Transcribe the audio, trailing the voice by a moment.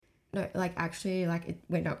No, like actually, like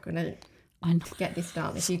we're not going to I know. get this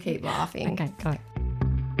done if you keep laughing. Okay, go.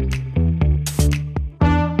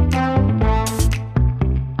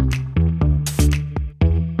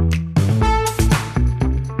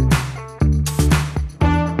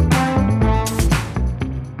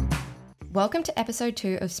 Welcome to episode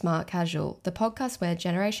 2 of Smart Casual, the podcast where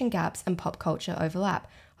generation gaps and pop culture overlap.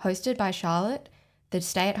 Hosted by Charlotte, the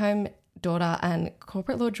stay-at-home daughter and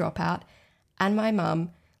corporate law dropout, and my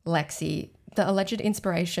mum, Lexi, the alleged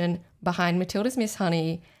inspiration behind Matilda's Miss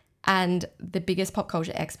Honey and the biggest pop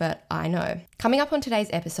culture expert I know. Coming up on today's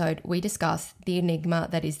episode, we discuss the enigma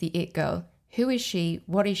that is the It Girl. Who is she?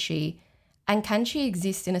 What is she? And can she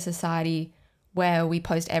exist in a society where we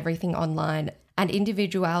post everything online and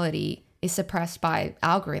individuality is suppressed by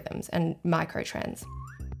algorithms and microtrends?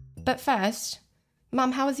 But first,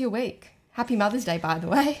 Mum, how was your week? Happy Mother's Day, by the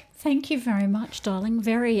way. Thank you very much, darling.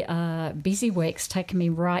 Very busy week's taken me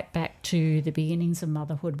right back to the beginnings of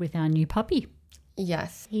motherhood with our new puppy.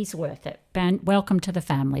 Yes. He's worth it. Welcome to the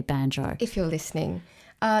family, Banjo. If you're listening.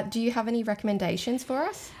 Do you have any recommendations for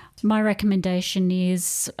us? My recommendation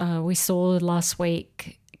is we saw last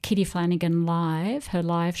week Kitty Flanagan live, her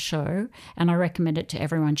live show, and I recommend it to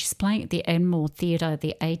everyone. She's playing at the Enmore Theatre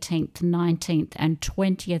the 18th, 19th and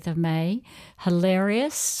 20th of May.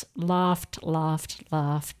 Hilarious, laughed,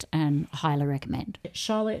 and highly recommend.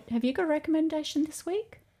 Charlotte, have you got a recommendation this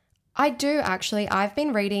week? I do, actually. I've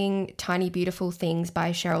been reading Tiny Beautiful Things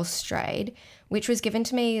by Cheryl Strayed, which was given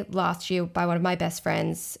to me last year by one of my best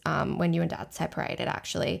friends when you and Dad separated,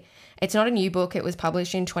 actually. It's not a new book. It was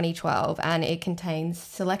published in 2012 and it contains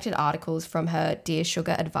selected articles from her Dear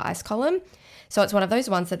Sugar advice column. So it's one of those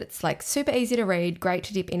ones that it's like super easy to read, great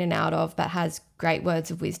to dip in and out of, but has great words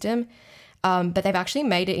of wisdom. But they've actually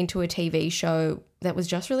made it into a TV show that was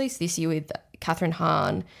just released this year with Catherine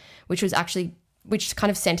Hahn, which kind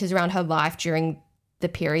of centers around her life during the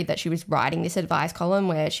period that she was writing this advice column,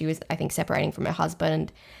 where she was, I think, separating from her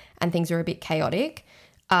husband and things were a bit chaotic.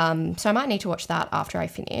 So I might need to watch that after I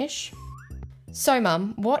finish. So,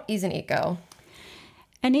 Mum, what is an It Girl?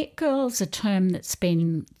 An It Girl is a term that's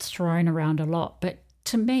been thrown around a lot, but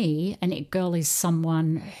to me, an It Girl is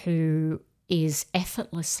someone who is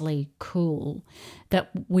effortlessly cool,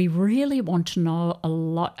 that we really want to know a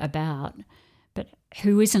lot about, but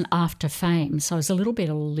who isn't after fame. So it's a little bit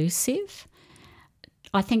elusive.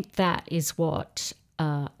 I think that is what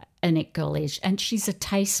an It Girl is. And she's a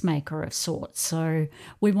tastemaker of sorts. So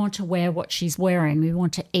we want to wear what she's wearing. We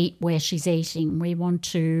want to eat where she's eating. We want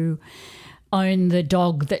to own the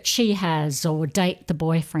dog that she has or date the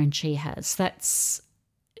boyfriend she has.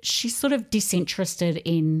 She's sort of disinterested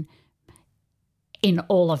in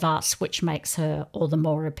all of us, which makes her all the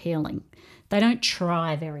more appealing. They don't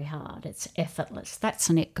try very hard. It's effortless. That's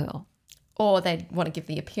an It Girl. Or they want to give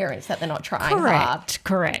the appearance that they're not trying hard.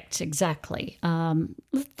 Correct, exactly.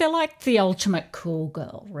 They're like the ultimate cool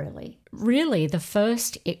girl, really. Really, the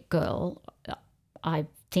first It Girl, I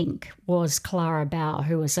think, was Clara Bow,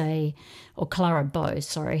 who was who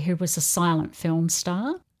was a silent film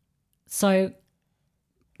star. So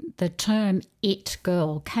the term It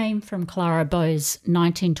Girl came from Clara Bow's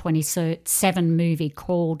 1927 movie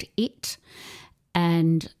called It,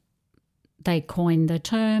 and they coined the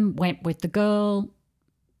term, went with the girl.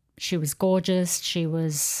 She was gorgeous. She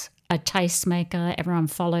was a tastemaker. Everyone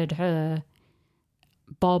followed her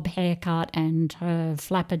bob haircut and her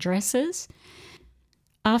flapper dresses.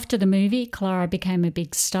 After the movie, Clara became a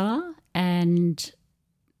big star, and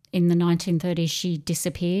in the 1930s she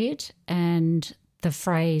disappeared, and the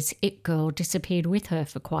phrase It Girl disappeared with her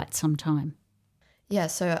for quite some time. Yeah,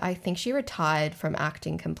 so I think she retired from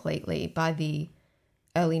acting completely by the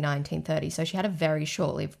early 1930s. So she had a very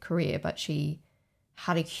short-lived career, but she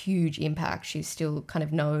had a huge impact. She's still kind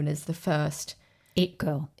of known as the first It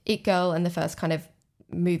Girl. It Girl and the first kind of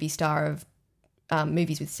movie star of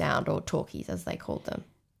movies with sound, or talkies as they called them.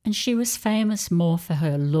 And she was famous more for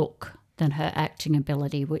her look than her acting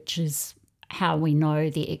ability, which is how we know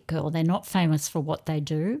the It Girl. They're not famous for what they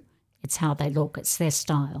do. It's how they look. It's their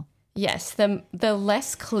style. Yes, the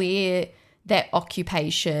less clear their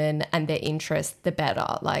occupation and their interest, the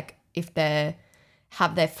better. Like if they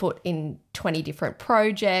have their foot in 20 different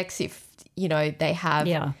projects, if, they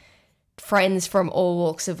have friends from all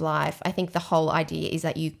walks of life. I think the whole idea is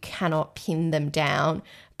that you cannot pin them down,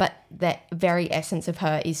 but the very essence of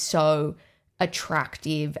her is so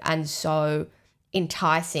attractive and so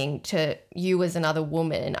enticing to you as another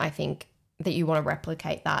woman. I think that you want to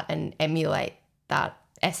replicate that and emulate that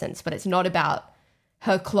essence, but it's not about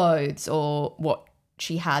her clothes or what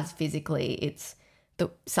she has physically. It's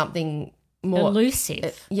something more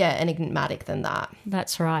elusive. Enigmatic than that.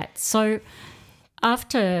 That's right. So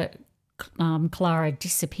after Clara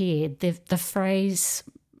disappeared, the phrase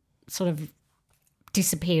sort of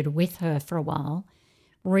disappeared with her for a while,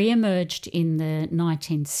 re-emerged in the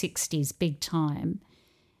 1960s big time,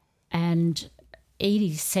 and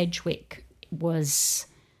Edie Sedgwick was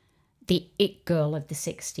the it girl of the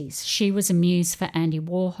 60s. She was a muse for Andy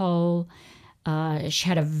Warhol. She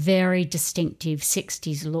had a very distinctive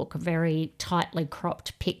 60s look, a very tightly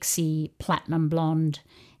cropped pixie platinum blonde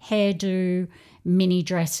hairdo, mini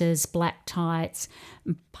dresses, black tights.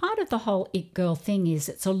 Part of the whole it girl thing is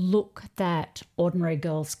it's a look that ordinary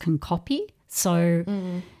girls can copy. So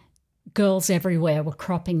girls everywhere were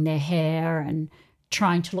cropping their hair and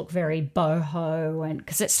trying to look very boho, and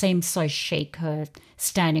because it seems so chic, her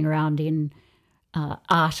standing around in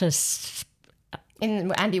artists'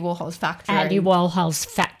 in Andy Warhol's factory. Andy Warhol's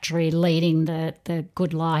factory, leading the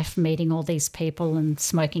good life, meeting all these people and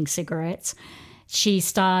smoking cigarettes. She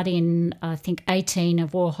starred in, I think, 18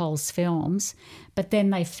 of Warhol's films, but then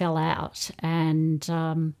they fell out,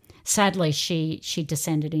 and sadly she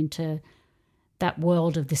descended into that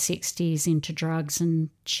world of the 60s, into drugs, and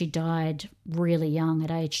she died really young at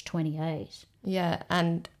age 28. Yeah,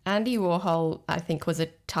 and Andy Warhol, I think, was a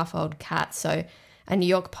tough old cat. So a New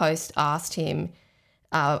York Post asked him,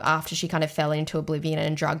 after she kind of fell into oblivion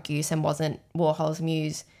and drug use and wasn't Warhol's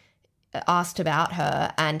muse, asked about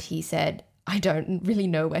her, and he said, I don't really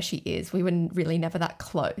know where she is. We were really never that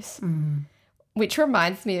close. Which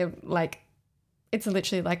reminds me of, like, it's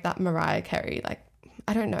literally like that Mariah Carey, like,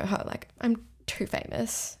 I don't know her, like, I'm too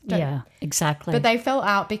famous. Yeah, exactly. But they fell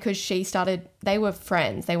out because they were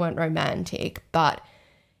friends, they weren't romantic, but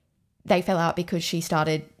they fell out because she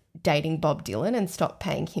started dating Bob Dylan and stopped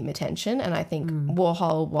paying him attention. And I think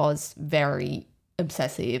Warhol was very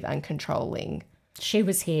obsessive and controlling. She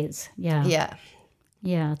was his, yeah. Yeah.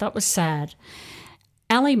 Yeah, that was sad.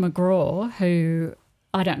 Ali MacGraw, who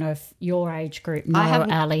I don't know if your age group know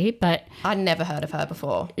Ali, but I'd never heard of her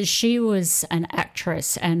before. She was an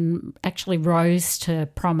actress and actually rose to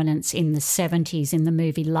prominence in the 70s in the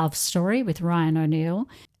movie Love Story with Ryan O'Neal.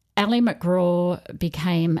 Ali MacGraw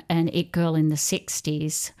became an it girl in the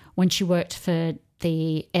 60s when she worked for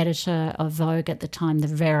the editor of Vogue at the time, the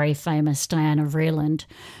very famous Diana Vreeland,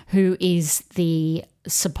 who is the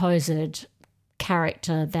supposed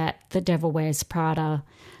character that The Devil Wears Prada.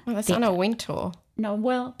 Well, that's Anna Wintour. No,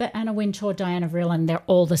 well, but Anna Wintour, Diana Vreeland, they're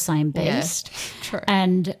all the same beast. Yeah, true.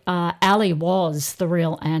 And Ali was the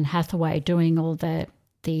real Anne Hathaway, doing all the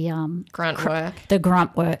grunt work. The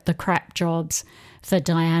grunt work, the crap jobs for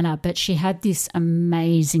Diana. But she had this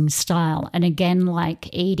amazing style. And again, like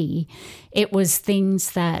Edie, it was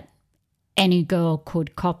things that any girl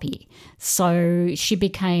could copy. So she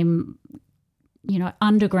became,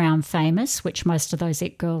 underground famous, which most of those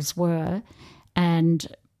it girls were. And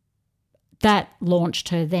that launched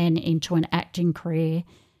her then into an acting career,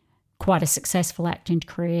 quite a successful acting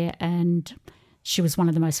career, and she was one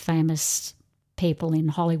of the most famous people in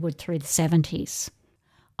Hollywood through the 70s.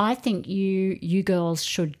 I think you girls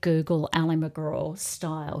should Google Ali MacGraw's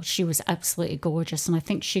style. She was absolutely gorgeous, and I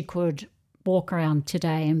think she could walk around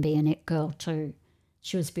today and be an it girl too.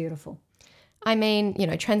 She was beautiful. I mean,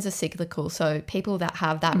 trends are cyclical, so people that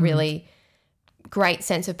have that really great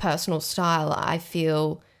sense of personal style, I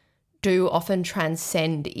feel, do often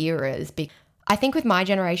transcend eras. I think with my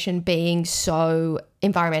generation being so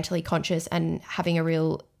environmentally conscious and having a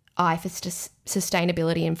real eye for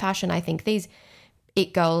sustainability in fashion, I think these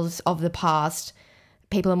it girls of the past,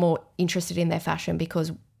 people are more interested in their fashion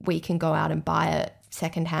because we can go out and buy it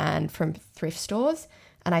secondhand from thrift stores.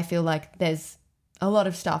 And I feel like there's a lot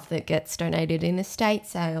of stuff that gets donated in estate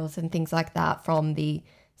sales and things like that from the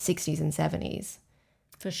 60s and 70s.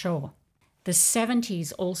 For sure. The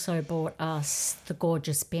 70s also brought us the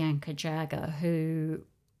gorgeous Bianca Jagger, who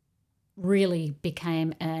really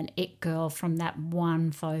became an it girl from that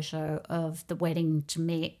one photo of the wedding to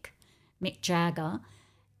Mick Jagger.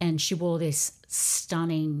 And she wore this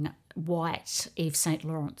stunning white Yves Saint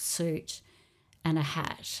Laurent suit and a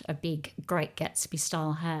hat, a big Great Gatsby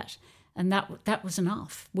style hat. And that was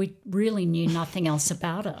enough. We really knew nothing else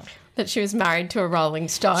about her. That she was married to a Rolling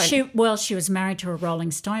Stone. She was married to a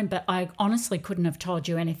Rolling Stone, but I honestly couldn't have told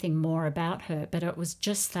you anything more about her. But it was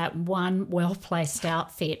just that one well-placed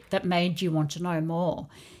outfit that made you want to know more,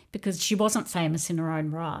 because she wasn't famous in her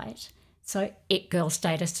own right. So it girl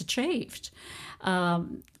status achieved.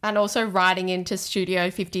 And also riding into Studio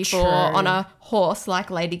 54 on a horse like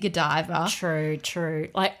Lady Godiva. True.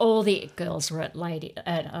 Like all the it girls were at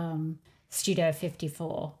Studio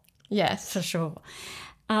 54. Yes. For sure.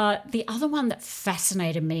 The other one that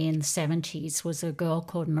fascinated me in the 70s was a girl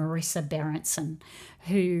called Marissa Berenson,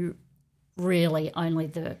 who really only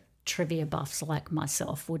the trivia buffs like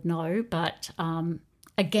myself would know. But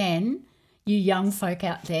again, you young folk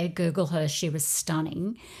out there, Google her. She was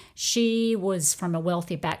stunning. She was from a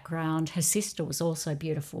wealthy background. Her sister was also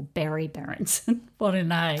beautiful, Berry Berenson. What a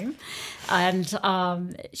name. And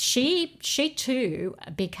she too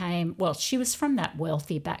became, well, she was from that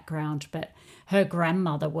wealthy background, but her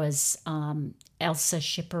grandmother was Elsa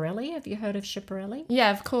Schiaparelli. Have you heard of Schiaparelli? Yeah,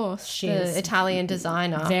 of course. She's the Italian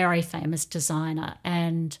designer. Very famous designer.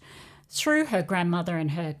 And through her grandmother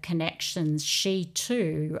and her connections, she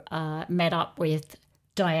too met up with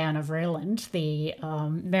Diana Vreeland, the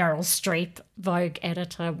Meryl Streep Vogue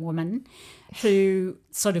editor woman, who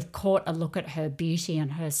sort of caught a look at her beauty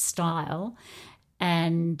and her style.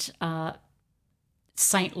 And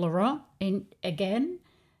Saint Laurent, again,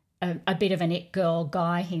 a bit of an it girl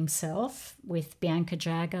guy himself with Bianca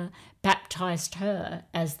Jagger, baptised her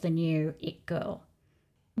as the new it girl.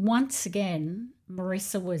 Once again,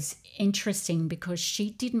 Marissa was interesting because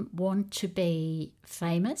she didn't want to be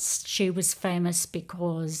famous. She was famous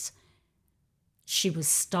because she was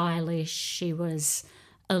stylish, she was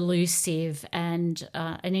elusive, and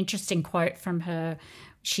an interesting quote from her,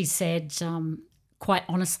 she said, quite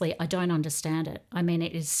honestly, I don't understand it. I mean,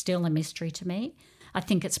 it is still a mystery to me. I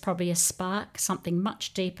think it's probably a spark, something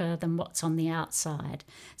much deeper than what's on the outside,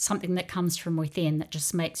 something that comes from within that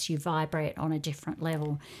just makes you vibrate on a different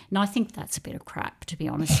level. And I think that's a bit of crap, to be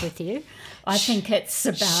honest with you. I think it's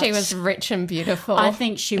about... She was rich and beautiful. I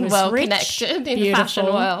think she was well rich, connected in beautiful, the fashion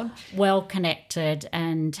world. Well connected,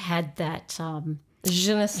 and had that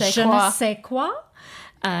Je ne sais je quoi. ne sais quoi.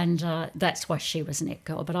 And that's why she was an it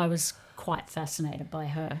girl. But I was quite fascinated by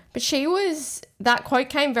her. But she was... That quote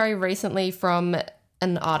came very recently from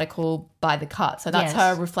an article by The Cut. So that's Yes.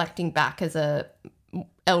 her reflecting back as a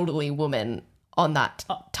elderly woman on that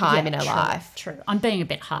time in her life. True. I'm being a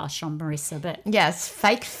bit harsh on Marissa, but Yes,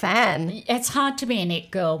 fake fan. it's hard to be an it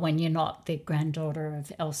girl when you're not the granddaughter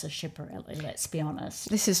of Elsa Schiaparelli, let's be honest.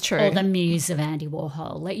 This is true. Or the muse of Andy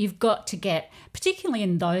Warhol. Like, you've got to get, particularly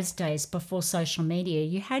in those days before social media,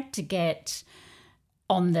 you had to get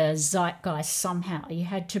on the zeitgeist somehow. You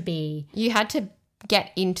had to be... You had to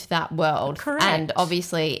get into that world. Correct. And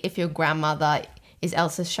obviously, if your grandmother is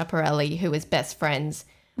Elsa Schiaparelli, who is best friends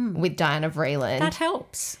with Diana Vreeland, That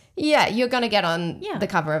helps. yeah, you're going to get on Yeah. the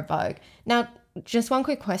cover of Vogue. Now, just one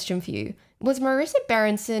quick question for you. Was Marissa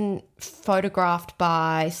Berenson photographed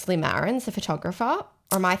by Slim Aarons, the photographer?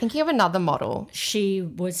 Or am I thinking of another model? She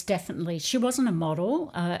was definitely... She wasn't a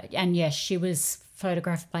model. And yes, she was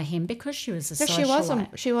photographed by him because she was a No,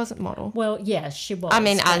 socialite. she wasn't model. Well, yes, she was. I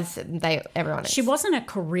mean, but everyone is. she wasn't a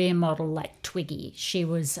career model like Twiggy. She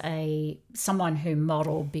was someone who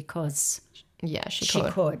modelled because Yeah, she she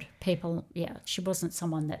could. could. People, yeah, she wasn't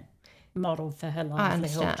someone that modelled for her I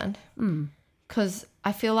livelihood. understand. Because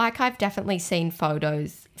I feel like I've definitely seen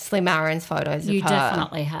photos, Slim Aarons photos of You her.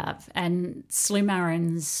 definitely have. And Slim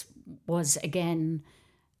Aarons was, again,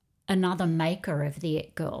 another maker of the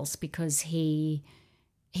It Girls because he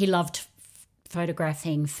loved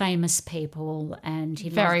photographing famous people and he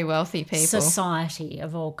Very loved wealthy people. society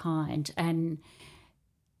of all kind. And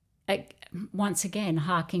once again,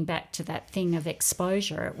 harking back to that thing of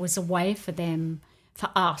exposure, it was a way for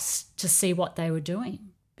us to see what they were doing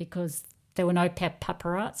because there were no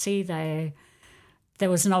paparazzi. There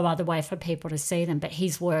was no other way for people to see them, but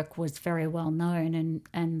his work was very well known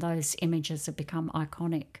and those images have become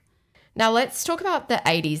iconic. Now let's talk about the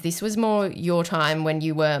 80s. This was more your time when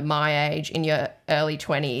you were my age in your early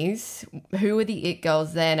 20s. Who were the It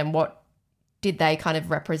Girls then and what did they kind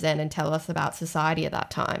of represent and tell us about society at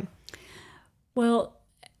that time? Well,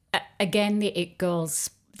 again, the It Girls,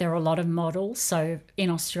 there are a lot of models. So in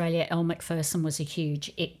Australia, Elle Macpherson was a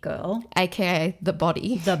huge It Girl. AKA The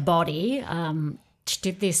Body. The Body. She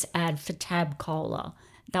did this ad for Tab Cola.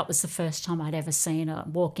 That was the first time I'd ever seen her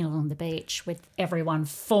walking along the beach with everyone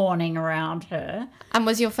fawning around her. And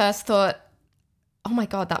was your first thought, oh my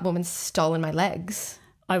God, that woman's stolen my legs?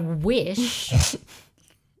 I wish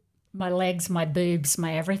my legs, my boobs,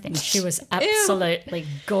 my everything. She was absolutely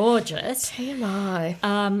gorgeous. TMI.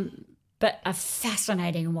 But a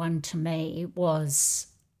fascinating one to me was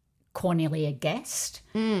Cornelia Guest.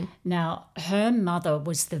 Now, her mother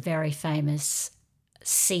was the very famous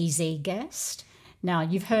CZ Guest. Now,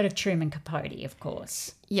 you've heard of Truman Capote, of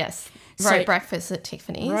course. Yes. So- Wrote Breakfast at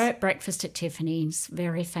Tiffany's. Wrote Breakfast at Tiffany's.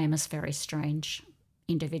 Very famous, very strange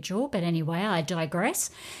individual. But anyway, I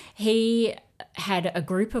digress. He had a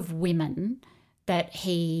group of women that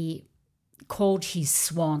he called his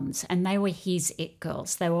swans, and they were his it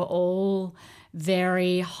girls. They were all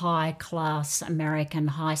very high-class American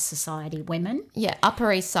high society women. Yeah,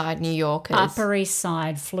 Upper East Side New Yorkers. Upper East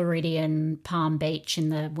Side, Floridian, Palm Beach in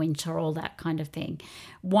the winter, all that kind of thing.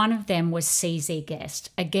 One of them was CZ Guest.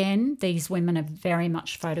 Again, these women are very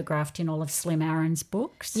much photographed in all of Slim Aaron's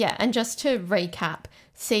books. Yeah, and just to recap,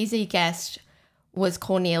 CZ Guest was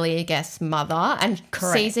Cornelia Guest's mother, and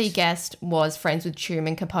Correct. CZ Guest was friends with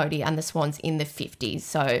Truman Capote and the Swans in the 50s.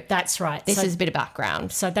 So That's right. this is a bit of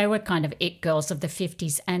background. So they were kind of it girls of the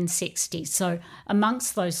 50s and 60s. So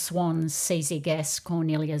amongst those swans, CZ Guest,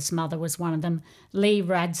 Cornelia's mother, was one of them. Lee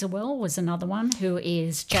Radziwill was another one, who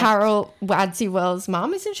is Carol Radziwill's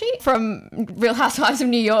mum, isn't she? From Real Housewives of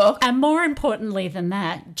New York. and more importantly than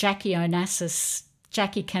that, Jackie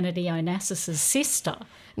Kennedy Onassis's sister.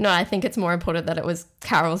 No, I think it's more important that it was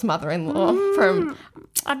Carol's mother-in-law from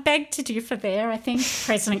I beg to differ there. I think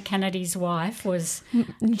President Kennedy's wife was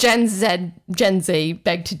Gen Z,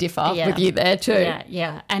 beg to differ with you there too.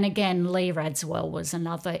 Yeah. And again, Lee Radziwill was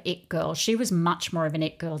another it girl. She was much more of an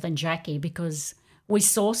it girl than Jackie because we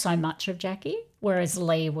saw so much of Jackie, whereas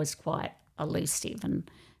Lee was quite elusive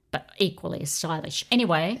but equally as stylish.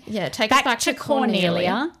 Anyway, take us back to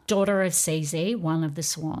Cornelia, daughter of CZ, one of the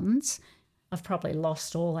swans. I've probably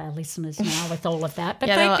lost all our listeners now with all of that, but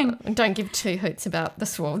don't give two hoots about the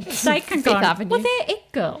Swans. They can Fifth go. Avenue. Well, they're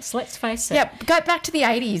it girls. Let's face it. Yeah, go back to the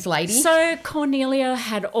 80s, lady. So Cornelia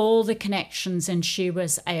had all the connections, and she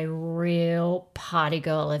was a real party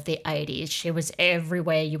girl of the 80s. She was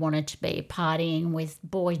everywhere you wanted to be, partying with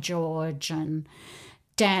Boy George and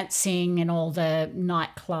dancing in all the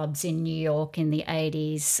nightclubs in New York in the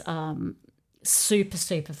 80s. Super,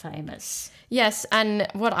 super famous. Yes, and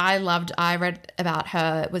what I read about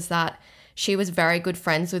her was that she was very good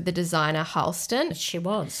friends with the designer Halston. She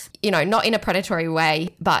was. You know, not in a predatory way,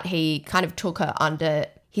 but he kind of took her under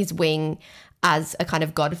his wing as a kind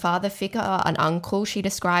of godfather figure, an uncle, she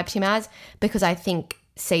described him as, because I think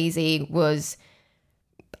CZ was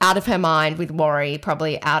out of her mind with Worry,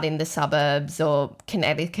 probably out in the suburbs or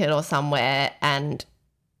Connecticut or somewhere, and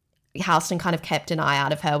Halston kind of kept an eye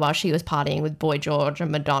out of her while she was partying with Boy George and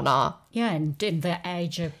Madonna. Yeah, and in the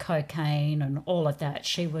age of cocaine and all of that,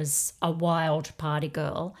 she was a wild party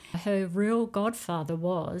girl. Her real godfather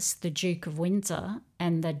was the Duke of Windsor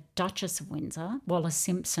and the Duchess of Windsor, Wallis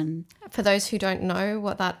Simpson. For those who don't know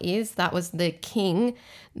what that is, that was the king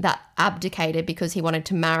that abdicated because he wanted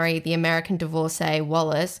to marry the American divorcee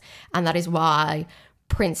Wallis, and that is why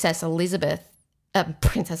Queen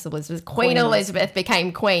Elizabeth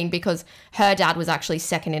became queen, because her dad was actually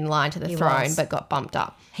second in line to the throne but got bumped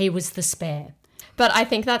up. He was the spare. But I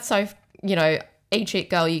think that's so, each it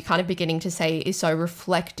girl you're kind of beginning to say is so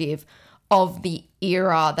reflective of the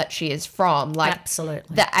era that she is from. Like,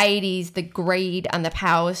 absolutely. The 80s, the greed and the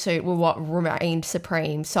power suit were what remained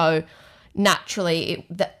supreme. So naturally,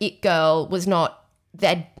 the it girl was not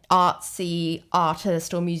the artsy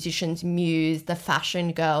artist or musician's muse, the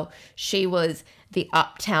fashion girl. She was the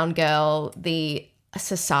uptown girl, the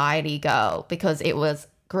society girl, because it was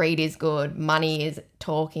greed is good, money is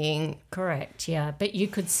talking. Correct, yeah. But you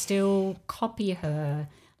could still copy her,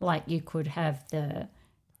 like you could have the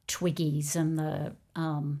Twiggies and the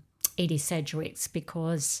Edie Sedgwicks,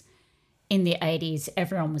 because in the 80s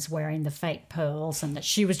everyone was wearing the fake pearls and that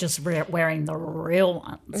she was just wearing the real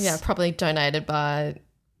ones. Yeah, probably donated by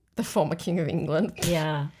the former King of England.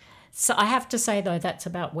 Yeah. So I have to say, though, that's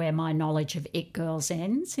about where my knowledge of it girls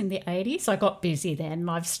ends in the 80s. I got busy then.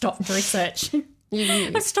 I've stopped researching.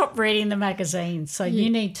 I stopped reading the magazines. So you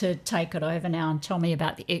need to take it over now and tell me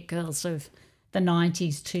about the it girls of the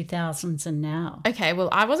 90s, 2000s and now. Okay, well,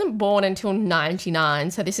 I wasn't born until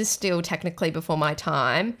 99, so this is still technically before my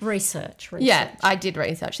time. Research. Yeah, I did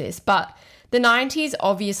research this. But the 90s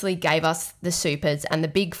obviously gave us the supers, and the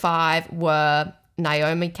big five were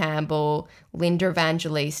Naomi Campbell, Linda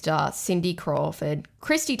Evangelista, Cindy Crawford,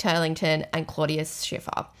 Christy Turlington, and Claudia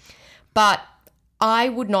Schiffer. But I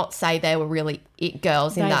would not say they were really it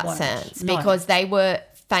girls in that sense, because they were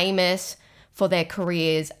famous for their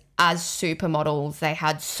careers as supermodels. They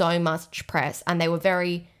had so much press and they were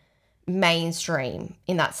very mainstream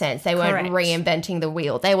in that sense. They weren't reinventing the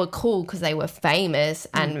wheel. They were cool because they were famous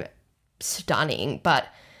and stunning, but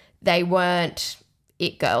they weren't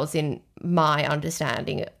it girls in my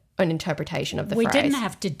understanding, an interpretation of the phrase. We didn't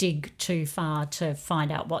have to dig too far to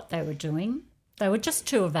find out what they were doing. They were just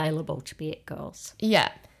too available to be it girls.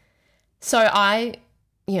 Yeah. So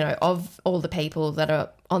of all the people that are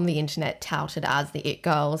on the internet touted as the it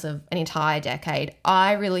girls of an entire decade,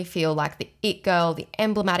 I really feel like the it girl, the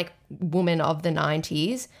emblematic woman of the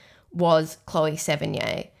 90s, was Chloe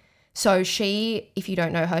Sevigny. So she, if you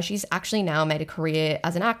don't know her, she's actually now made a career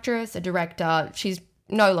as an actress, a director. She's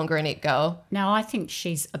no longer an it girl. Now, I think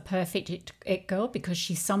she's a perfect it girl because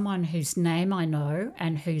she's someone whose name I know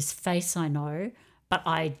and whose face I know, but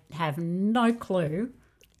I have no clue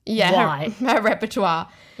why. Her repertoire.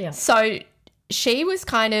 Yeah. So she was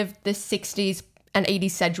kind of the 60s and Edie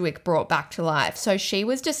Sedgwick brought back to life. So she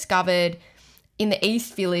was discovered in the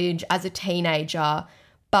East Village as a teenager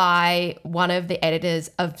by one of the editors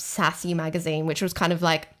of Sassy magazine, which was kind of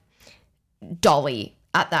like Dolly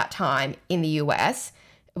at that time in the US.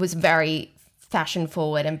 It was very fashion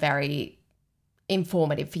forward and very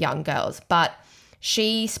informative for young girls. But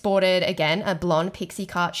she sported, again, a blonde pixie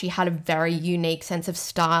cut. She had a very unique sense of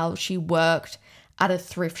style. She worked at a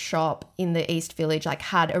thrift shop in the East Village, like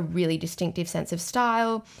had a really distinctive sense of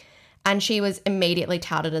style. And she was immediately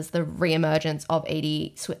touted as the reemergence of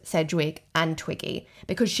Edie Sedgwick and Twiggy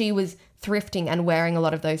because she was thrifting and wearing a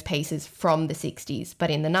lot of those pieces from the 60s, but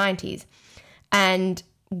in the 90s. And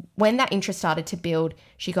when that interest started to build,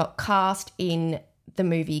 she got cast in the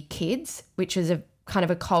movie Kids, which is a kind of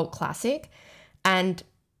a cult classic. And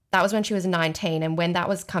that was when she was 19. And when that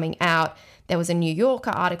was coming out, there was a New Yorker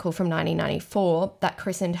article from 1994 that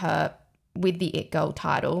christened her with the It Girl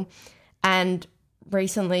title. And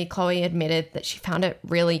recently, Chloe admitted that she found it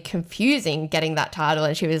really confusing getting that title.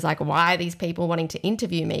 And she was like, why are these people wanting to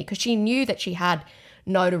interview me? Because she knew that she had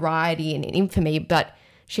notoriety and infamy, but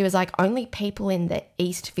she was like, only people in the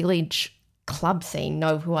East Village club scene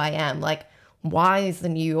know who I am. Like, why is the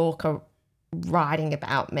New Yorker writing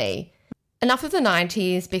about me? Enough of the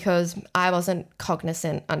 90s because I wasn't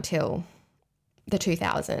cognizant until the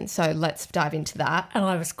 2000s. So let's dive into that. And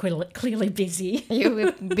I was clearly busy. You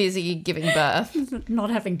were busy giving birth. Not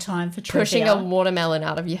having time for trivia. Pushing a watermelon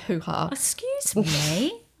out of your hoo-ha. Excuse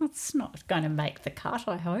me. That's not going to make the cut,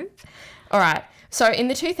 I hope. All right. So in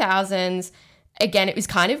the 2000s, again, it was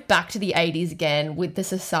kind of back to the 80s again with the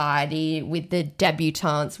society, with the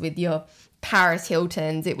debutantes, with your Paris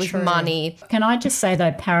Hiltons. It was True. money. Can I just say,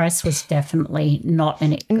 though, Paris was definitely not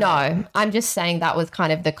an it girl. No, I'm just saying that was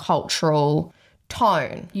kind of the cultural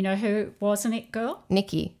tone. You know who was an it girl?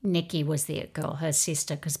 Nikki. Nikki was the it girl, her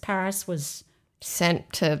sister, because Paris was...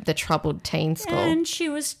 Sent to the troubled teen school. And she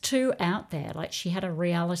was too out there. Like, she had a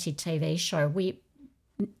reality TV show.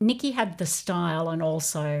 Nikki had the style and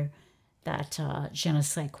also that je ne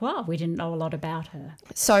sais quoi. We didn't know a lot about her.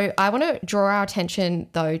 So I want to draw our attention,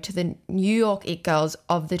 though, to the New York it girls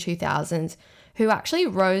of the 2000s who actually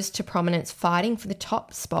rose to prominence fighting for the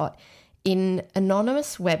top spot in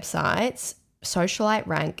anonymous websites, Socialite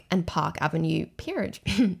Rank and Park Avenue Peerage,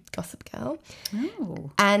 Gossip Girl.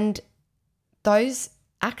 Oh. And those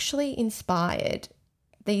actually inspired,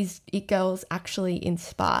 these it girls actually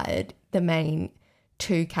inspired the main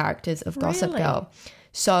two characters of Gossip Really? Girl.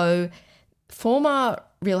 So former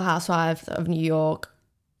Real Housewives of New York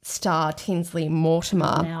star Tinsley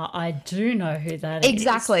Mortimer. Now, I do know who that is.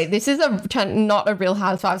 Exactly. This is not a Real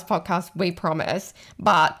Housewives podcast, we promise.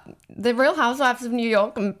 But the Real Housewives of New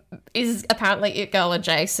York is apparently it girl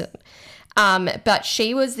adjacent. But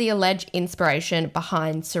she was the alleged inspiration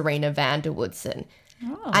behind Serena van der Woodsen.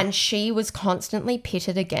 Oh. And she was constantly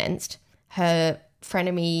pitted against her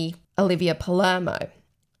frenemy Olivia Palermo,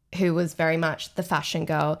 who was very much the fashion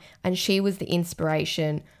girl. And she was the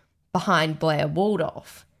inspiration behind Blair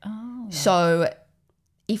Waldorf. Oh. So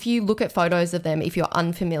if you look at photos of them, if you're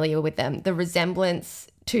unfamiliar with them, the resemblance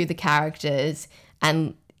to the characters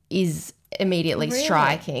and is immediately Really?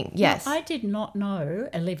 striking. Yes. Now, I did not know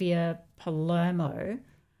Olivia Palermo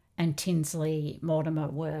and Tinsley Mortimer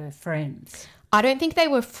were friends. I don't think they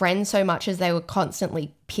were friends so much as they were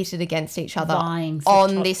constantly pitted against each other Vying for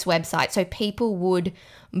on top- this website. So people would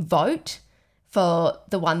vote for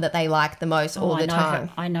the one that they liked the most all the time.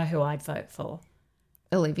 I know who I'd vote for.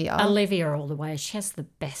 Olivia. Olivia all the way. She has the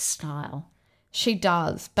best style. She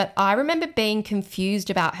does. But I remember being confused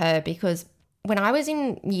about her because when I was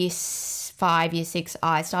in year 5, year 6,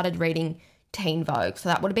 I started reading Teen Vogue. So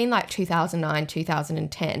that would have been like 2009,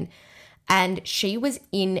 2010. And she was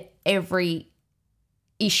in every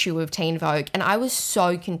issue of Teen Vogue. And I was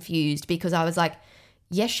so confused because I was like,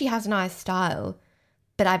 yes, she has a nice style,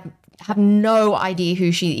 but I have no idea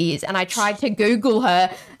who she is. And I tried to Google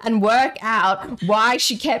her and work out why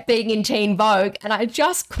she kept being in Teen Vogue, and I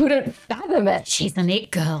just couldn't fathom it. She's an it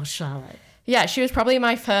girl, Charlotte. Yeah, she was probably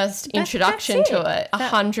my first introduction that's to it.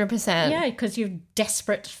 100%. Yeah, because you're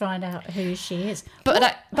desperate to find out who she is.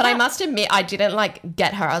 But I must admit, I didn't like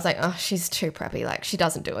get her. I was like, oh, she's too preppy. Like, she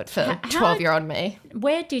doesn't do it for 12-year-old me.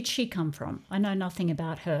 Where did she come from? I know nothing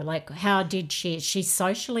about her. Like, how did she's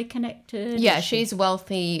socially connected? Yeah, she's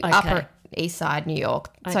wealthy, Okay. East Side, New York.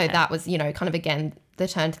 So Okay. that was, kind of, again, the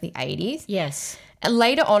turn to the 80s. Yes. And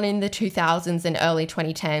later on in the 2000s and early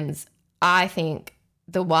 2010s, I think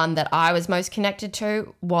the one that I was most connected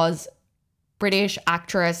to was British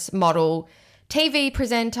actress, model, TV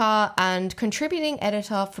presenter, and contributing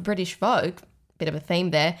editor for British Vogue, bit of a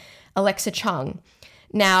theme there, Alexa Chung.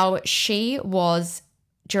 Now, she was,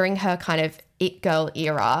 during her kind of it girl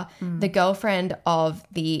era, the girlfriend of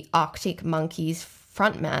the Arctic Monkeys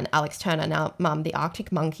frontman, Alex Turner. Now, Mum, the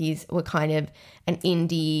Arctic Monkeys were kind of an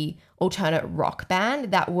indie alternate rock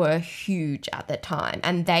band that were huge at the time.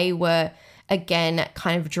 And they were, again,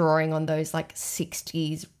 kind of drawing on those like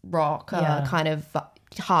 60s rock, kind of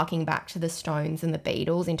harking back to the Stones and the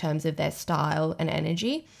Beatles in terms of their style and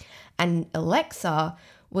energy. And Alexa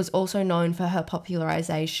was also known for her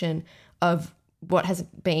popularization of what has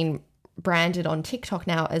been branded on TikTok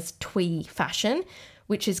now as twee fashion,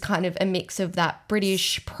 which is kind of a mix of that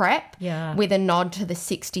British prep with a nod to the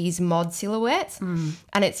 60s mod silhouettes.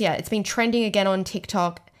 And it's been trending again on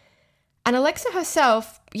TikTok. And Alexa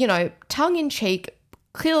herself, tongue in cheek,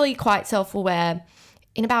 clearly quite self-aware,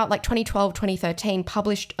 in about like 2012, 2013,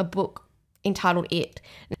 published a book entitled It.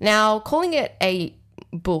 Now, calling it a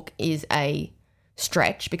book is a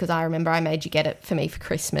stretch because I remember I made you get it for me for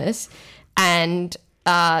Christmas. And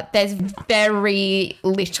there's very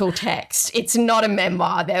little text. It's not a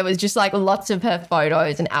memoir. There was just like lots of her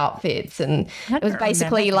photos and outfits, and it was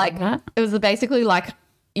basically like an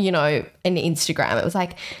Instagram. It was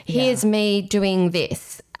like, here's me doing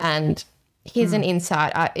this, and here's an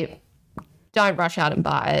insight. Don't rush out and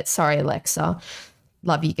buy it. Sorry, Alexa.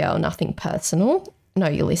 Love you, girl. Nothing personal. Know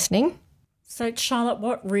you're listening. So, Charlotte,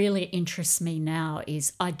 what really interests me now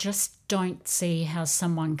is I just don't see how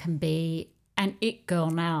someone can be an it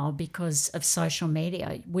girl now because of social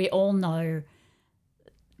media. We all know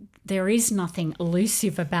there is nothing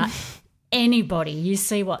elusive about anybody. You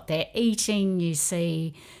see what they're eating, you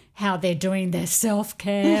see how they're doing their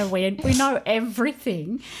self-care. We know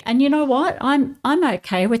everything. And you know what? I'm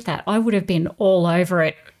okay with that. I would have been all over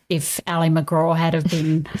it if Ali McGraw had have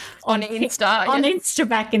been on Insta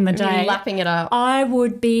back in the day. Lapping it up. I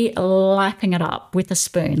would be lapping it up with a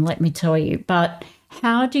spoon, let me tell you. But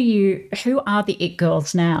who are the it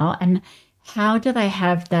girls now, and how do they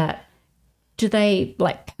have that? Do they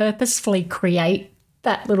like purposefully create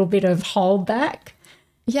that little bit of holdback?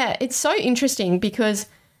 Yeah, it's so interesting because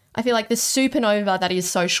I feel like the supernova that is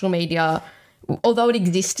social media, although it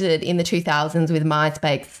existed in the 2000s with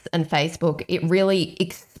MySpace and Facebook, it really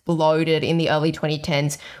exploded in the early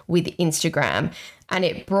 2010s with Instagram, and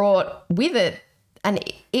it brought with it an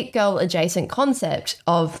it girl adjacent concept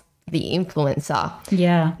of the influencer.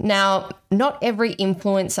 Yeah. Now, not every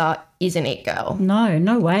influencer is an it girl.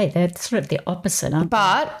 No way. They're sort of the opposite, aren't they?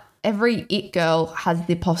 But every it girl has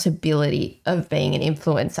the possibility of being an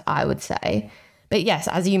influencer, I would say. But yes,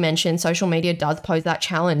 as you mentioned, social media does pose that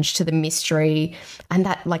challenge to the mystery and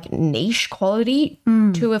that like niche quality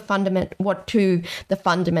to the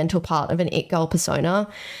fundamental part of an it girl persona,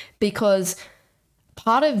 because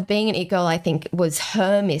part of being an it girl, I think, was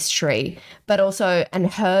her mystery, but also, and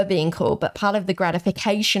her being cool. But part of the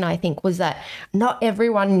gratification, I think, was that not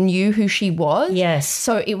everyone knew who she was. Yes.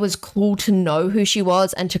 So it was cool to know who she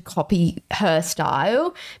was and to copy her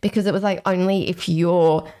style, because it was like only if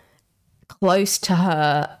you're close to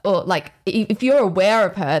her, or like if you're aware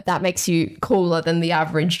of her, that makes you cooler than the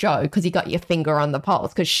average Joe, because you got your finger on the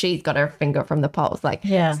pulse, because she's got her finger from the pulse, like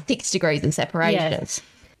 6 degrees of separation. Yes.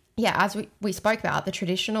 Yeah, as we spoke about, the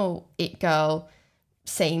traditional it girl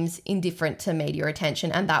seems indifferent to media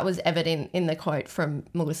attention, and that was evident in the quote from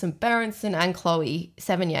Melissa Berenson and Chloe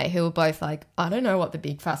Sevigny, who were both like, I don't know what the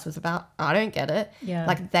big fuss was about. I don't get it. Yeah.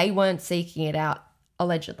 Like, they weren't seeking it out,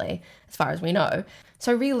 allegedly, as far as we know.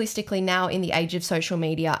 So realistically, now in the age of social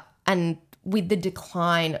media and with the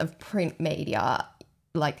decline of print media,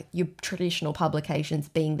 like your traditional publications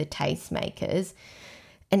being the tastemakers,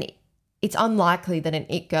 and it's unlikely that an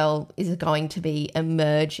it girl is going to be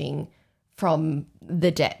emerging from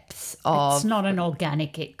the depths of... It's not an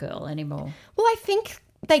organic it girl anymore. Well, I think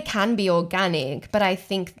they can be organic, but I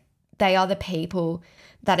think they are the people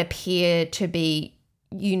that appear to be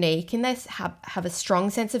unique in this, have a strong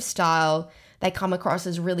sense of style. They come across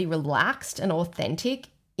as really relaxed and authentic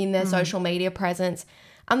in their social media presence.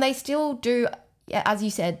 And they still do, as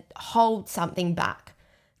you said, hold something back.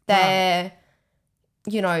 They're,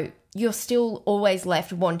 you're still always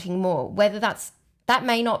left wanting more. Whether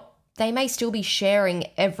they may still be sharing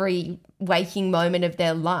every waking moment of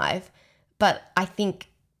their life, but I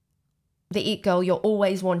think the it girl, you're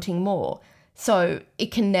always wanting more. So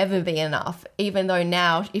it can never be enough, even though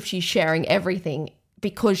now if she's sharing everything,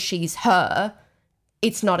 because she's her,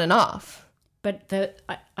 it's not enough. But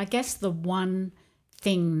I guess the one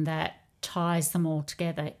thing that ties them all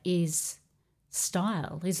together is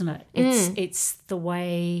style, isn't it? It's the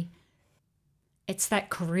way, it's that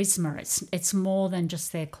charisma. It's more than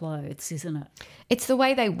just their clothes, isn't it? It's the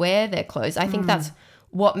way they wear their clothes. I think that's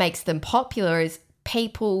what makes them popular, is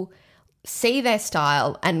people see their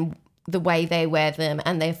style and the way they wear them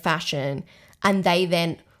and their fashion, and they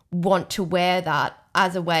then want to wear that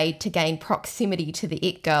as a way to gain proximity to the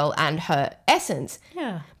it girl and her essence.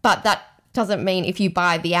 Yeah. But that doesn't mean if you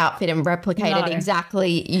buy the outfit and replicate it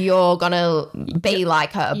exactly, you're going to be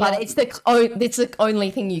like her. But it's the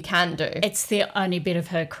only thing you can do. It's the only bit of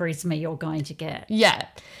her charisma you're going to get. Yeah.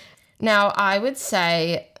 Now, I would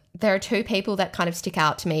say there are two people that kind of stick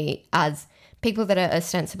out to me as people that are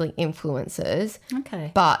ostensibly influencers.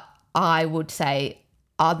 Okay. But I would say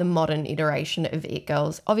are the modern iteration of it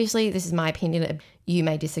girls. Obviously, this is my opinion. You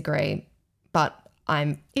may disagree, but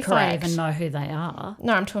I'm if correct. I even know who they are.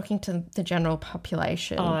 No, I'm talking to the general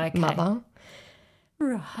population, mother.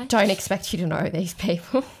 Right. Don't expect you to know these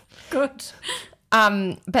people. Good.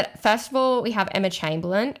 But first of all, we have Emma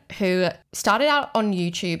Chamberlain, who started out on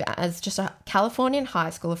YouTube as just a Californian high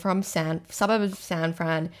schooler from suburb of San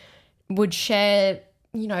Fran, would share,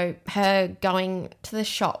 you know, her going to the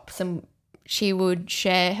shops, and she would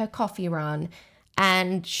share her coffee run,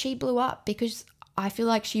 and she blew up because I feel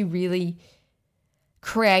like she really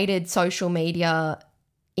created social media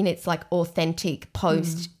in its like authentic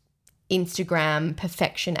post Instagram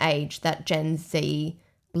perfection age that Gen Z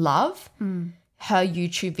love. Her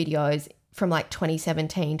YouTube videos from like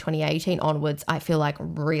 2017, 2018 onwards, I feel like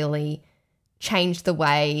really changed the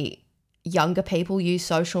way younger people use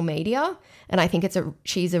social media. And I think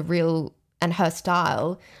she's a real, and her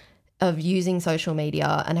style of using social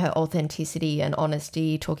media and her authenticity and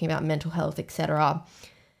honesty, talking about mental health, etc.,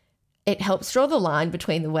 it helps draw the line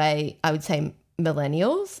between the way I would say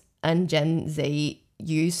millennials and Gen Z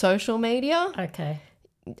use social media. Okay.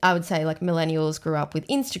 I would say like millennials grew up with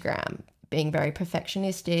Instagram, being very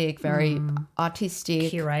perfectionistic, very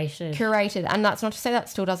artistic. Curated. And that's not to say that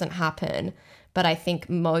still doesn't happen, but I think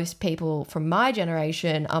most people from my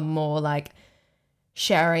generation are more like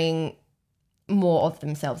sharing more of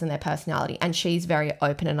themselves and their personality, and she's very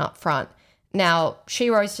open and upfront. Now, she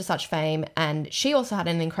rose to such fame, and she also had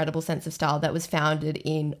an incredible sense of style that was founded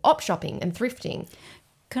in op shopping and thrifting.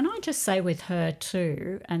 Can I just say with her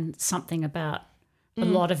too, and something about a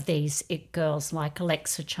lot of these it girls like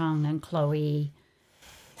Alexa Chung and Chloe,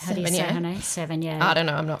 how do you say her name? Sevigny. I don't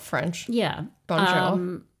know, I'm not French. Yeah.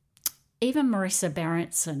 Bonjour. Even Marissa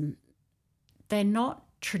Berenson, they're not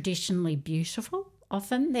traditionally beautiful.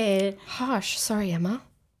 Often they're... Harsh. Sorry, Emma.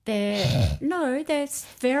 They're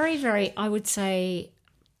very, very, I would say,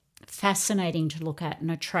 fascinating to look at and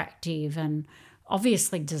attractive and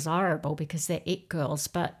obviously desirable because they're it girls,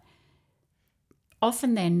 but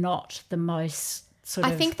often they're not the most sort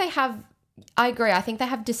of... I agree. I think they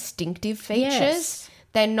have distinctive features. Yes.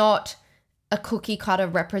 They're not a cookie cutter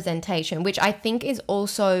representation, which I think is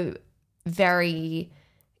also very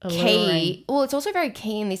key. Well, it's also very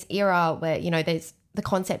key in this era where, you know, there's the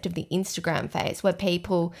concept of the Instagram phase where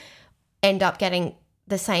people end up getting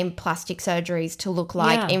the same plastic surgeries to look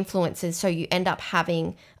like influencers. So you end up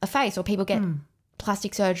having a face, or people get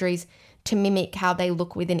plastic surgeries to mimic how they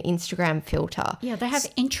look with an Instagram filter. Yeah, they have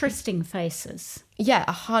interesting faces. Yeah,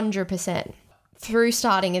 100%. Through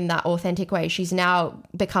starting in that authentic way, she's now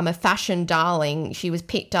become a fashion darling. She was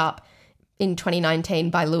picked up in 2019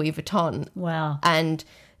 by Louis Vuitton. Wow. And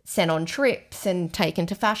sent on trips and taken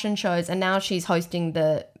to fashion shows, and now she's hosting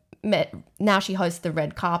she hosts the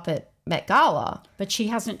red carpet Met Gala. But she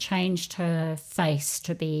hasn't changed her face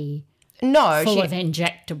to be full of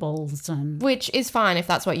injectables, and which is fine if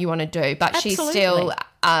that's what you want to do, but she's still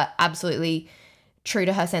absolutely true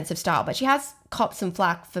to her sense of style. But she has copped some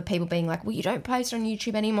flack for people being like, well, you don't post on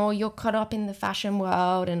YouTube anymore, you're caught up in the fashion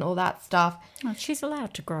world and all that stuff. Well, she's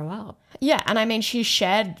allowed to grow up. Yeah, and I mean, she's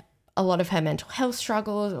shared a lot of her mental health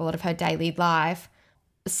struggles, a lot of her daily life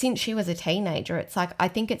since she was a teenager. It's like, I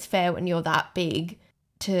think it's fair when you're that big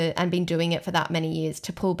and been doing it for that many years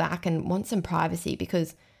to pull back and want some privacy,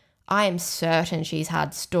 because I am certain she's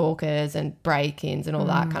had stalkers and break-ins and all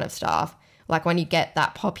that kind of stuff. Like, when you get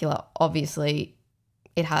that popular, obviously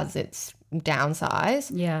it has its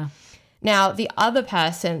downsides. Yeah. Now, the other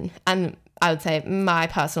person, and I would say my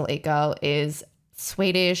personal it girl, is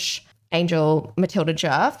Swedish Angel Matilda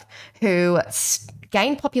Djerf, who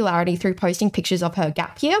gained popularity through posting pictures of her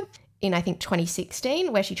gap year in, I think,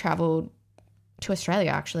 2016, where she travelled to Australia,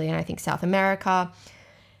 actually, and I think South America.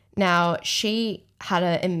 Now, she had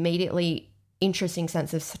an immediately interesting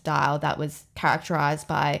sense of style that was characterized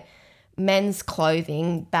by men's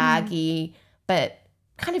clothing, baggy, but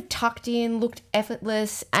kind of tucked in, looked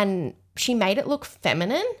effortless, and she made it look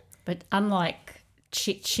feminine. But unlike,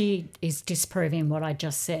 she is disproving what I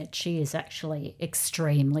just said. She is actually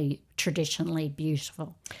extremely traditionally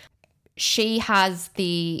beautiful. She has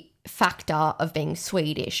the factor of being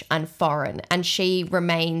Swedish and foreign, and she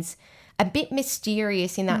remains a bit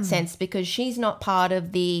mysterious in that sense because she's not part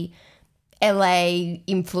of the LA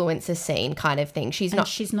influencer scene kind of thing. She's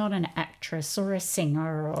not an actress or a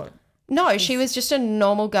singer or... No, she was just a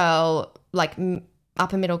normal girl, like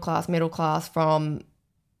upper middle class from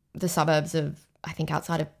the suburbs of, I think,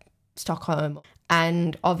 outside of Stockholm.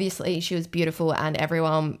 And obviously she was beautiful, and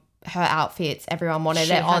her outfits, everyone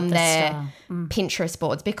wanted it on their Pinterest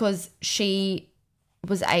boards because she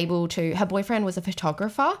was able to, her boyfriend was a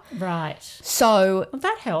photographer. Right. So... Well,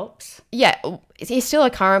 that helps. Yeah, he's still a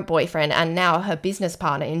current boyfriend and now her business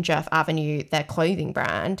partner in Jerf Avenue, their clothing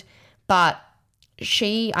brand. But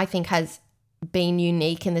she, I think, has been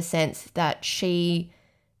unique in the sense that she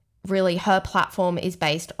really, her platform is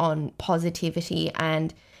based on positivity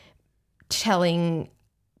and telling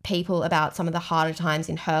people about some of the harder times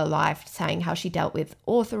in her life, saying how she dealt with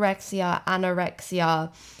orthorexia,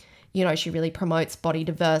 anorexia. You know, she really promotes body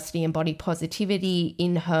diversity and body positivity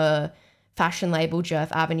in her fashion label, Jerf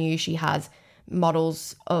Avenue. She has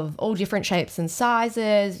models of all different shapes and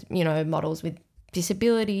sizes, you know, models with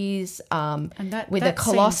disabilities, with a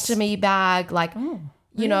colostomy bag, like,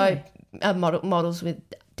 you know, models with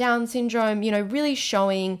Down syndrome, you know, really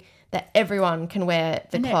showing that everyone can wear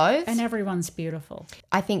the clothes. And everyone's beautiful.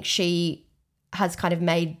 I think she has kind of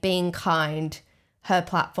made being kind her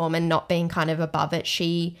platform and not being kind of above it.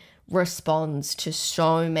 She responds to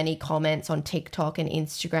so many comments on TikTok and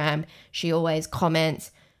Instagram. She always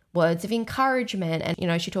comments words of encouragement. And, you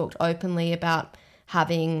know, she talked openly about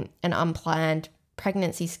having an unplanned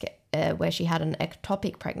pregnancy where she had an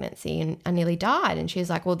ectopic pregnancy and nearly died. And she was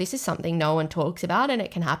like, well, this is something no one talks about and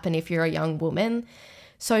it can happen if you're a young woman.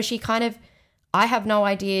 So she kind of, I have no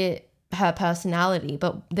idea her personality,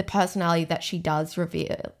 but the personality that she does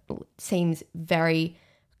reveal seems very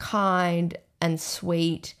kind and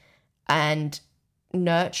sweet and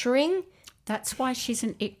nurturing. That's why she's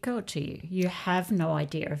an it girl to you. You have no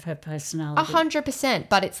idea of her personality. 100%.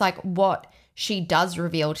 But it's like what she does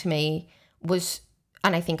reveal to me was,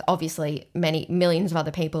 and I think obviously millions of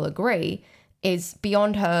other people agree, is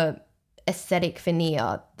beyond her aesthetic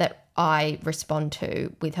veneer that I respond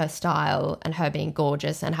to with her style and her being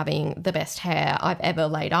gorgeous and having the best hair I've ever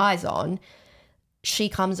laid eyes on. She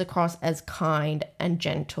comes across as kind and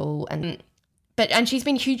gentle and she's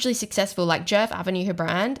been hugely successful. Like Jerf Avenue, her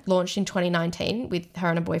brand, launched in 2019 with her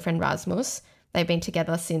and her boyfriend Rasmus. They've been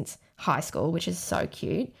together since high school, which is so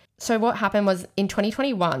cute. So what happened was in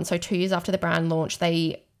 2021, so 2 years after the brand launched,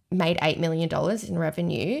 they made $8 million in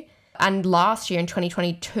revenue. And last year in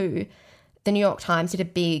 2022, the New York Times did a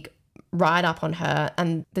big write-up on her,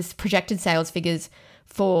 and the projected sales figures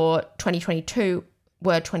for 2022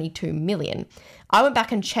 were 22 million. I went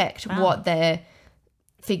back and checked what their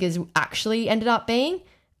figures actually ended up being.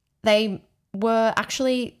 They were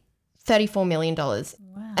actually $34 million,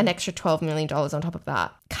 an extra $12 million on top of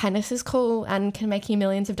that. Kindness is cool and can make you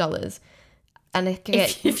millions of dollars. And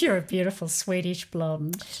if you're a beautiful Swedish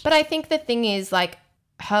blonde. But I think the thing is, like,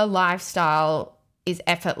 her lifestyle is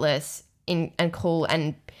effortless and cool,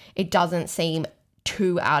 and it doesn't seem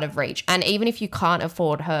too out of reach. And even if you can't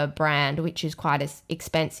afford her brand, which is quite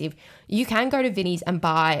expensive, you can go to Vinnie's and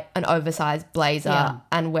buy an oversized blazer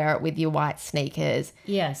and wear it with your white sneakers.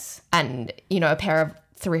 Yes. And, you know, a pair of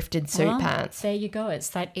thrifted suit pants. There you go. It's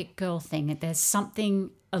that it girl thing. There's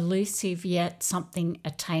something elusive yet something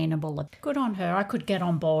attainable. Good on her. I could get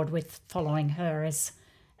on board with following her as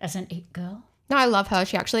an it girl. No, I love her.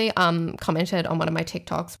 She actually commented on one of my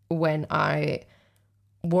TikToks when I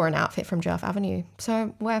wore an outfit from Jerf Avenue.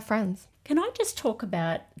 So we're friends. Can I just talk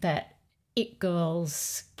about that it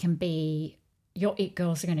girls can be, your it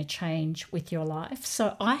girls are going to change with your life.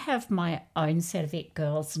 So I have my own set of it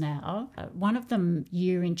girls now. One of them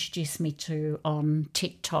you introduced me to on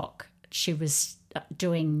TikTok. She was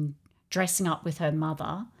dressing up with her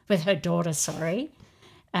daughter,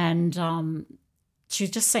 and she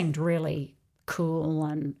just seemed really cool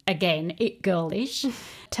and, again, it girlish.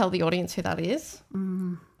 Tell the audience who that is.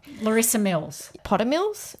 Larissa Mills. Potter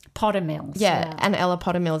Mills? Potter Mills, yeah. And Ella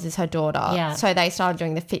Potter Mills is her daughter. Yeah. So they started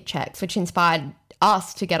doing the fit checks, which inspired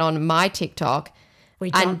us to get on my TikTok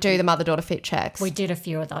and do the mother-daughter fit checks. We did a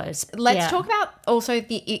few of those. Let's talk about also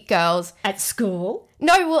the it girls. At school?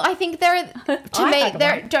 No, well, I think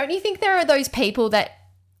don't you think there are those people that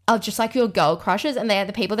are just like your girl crushes, and they're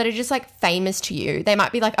the people that are just like famous to you. They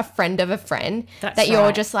might be like a friend of a friend that you're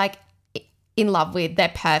right. just like in love with.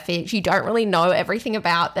 They're perfect. You don't really know everything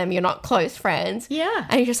about them. You're not close friends. Yeah.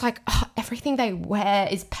 And you're just like, oh, everything they wear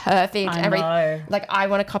is perfect. I know. Like, I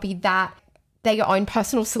want to copy that. They're your own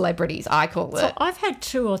personal celebrities, I call it. So I've had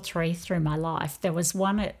 2 or 3 through my life. There was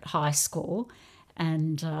one at high school,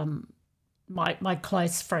 and my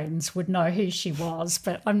close friends would know who she was,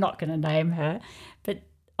 but I'm not going to name her. But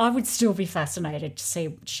I would still be fascinated to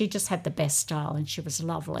see. She just had the best style, and she was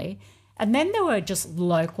lovely. And then there were just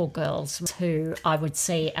local girls who I would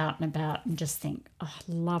see out and about and just think, oh, I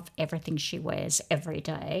love everything she wears every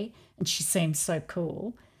day, and she seems so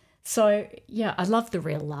cool. So, yeah, I love the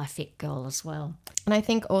real life it girl as well. And I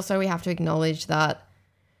think also we have to acknowledge that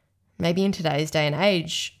maybe in today's day and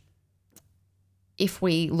age, if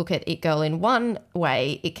we look at it girl in one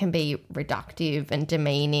way, it can be reductive and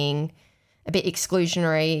demeaning, a bit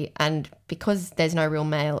exclusionary, and because there's no real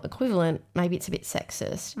male equivalent, maybe it's a bit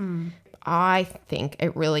sexist. I think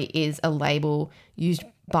it really is a label used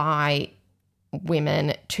by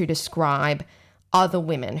women to describe other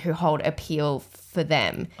women who hold appeal for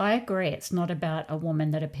them. I agree. It's not about a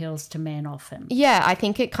woman that appeals to men often. Yeah, I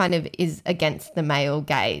think it kind of is against the male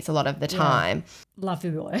gaze a lot of the time. Love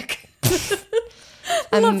your work.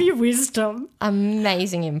 Love your wisdom.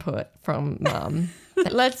 Amazing input from Mum.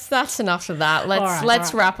 That's enough of that.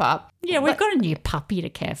 Let's wrap up. Yeah, we've got a new puppy to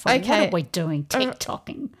care for. Okay. What are we doing?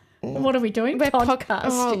 TikToking. What are we doing? We're Podcasting.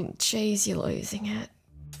 Oh, jeez, you're losing it.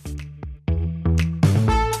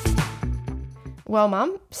 Well,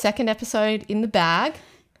 Mum, second episode in the bag.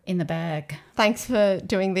 In the bag. Thanks for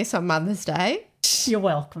doing this on Mother's Day. You're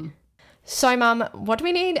welcome. So, Mum, what do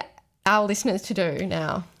we need our listeners to do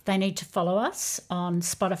now? They need to follow us on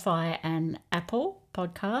Spotify and Apple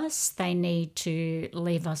Podcasts. They need to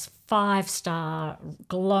leave us 5-star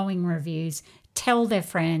glowing reviews. Tell their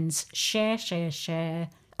friends. Share.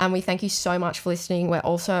 And we thank you so much for listening. We're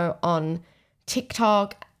also on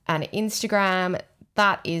TikTok and Instagram.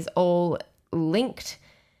 That is all linked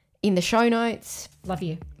in the show notes. Love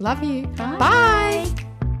you. Love you. Bye. Bye.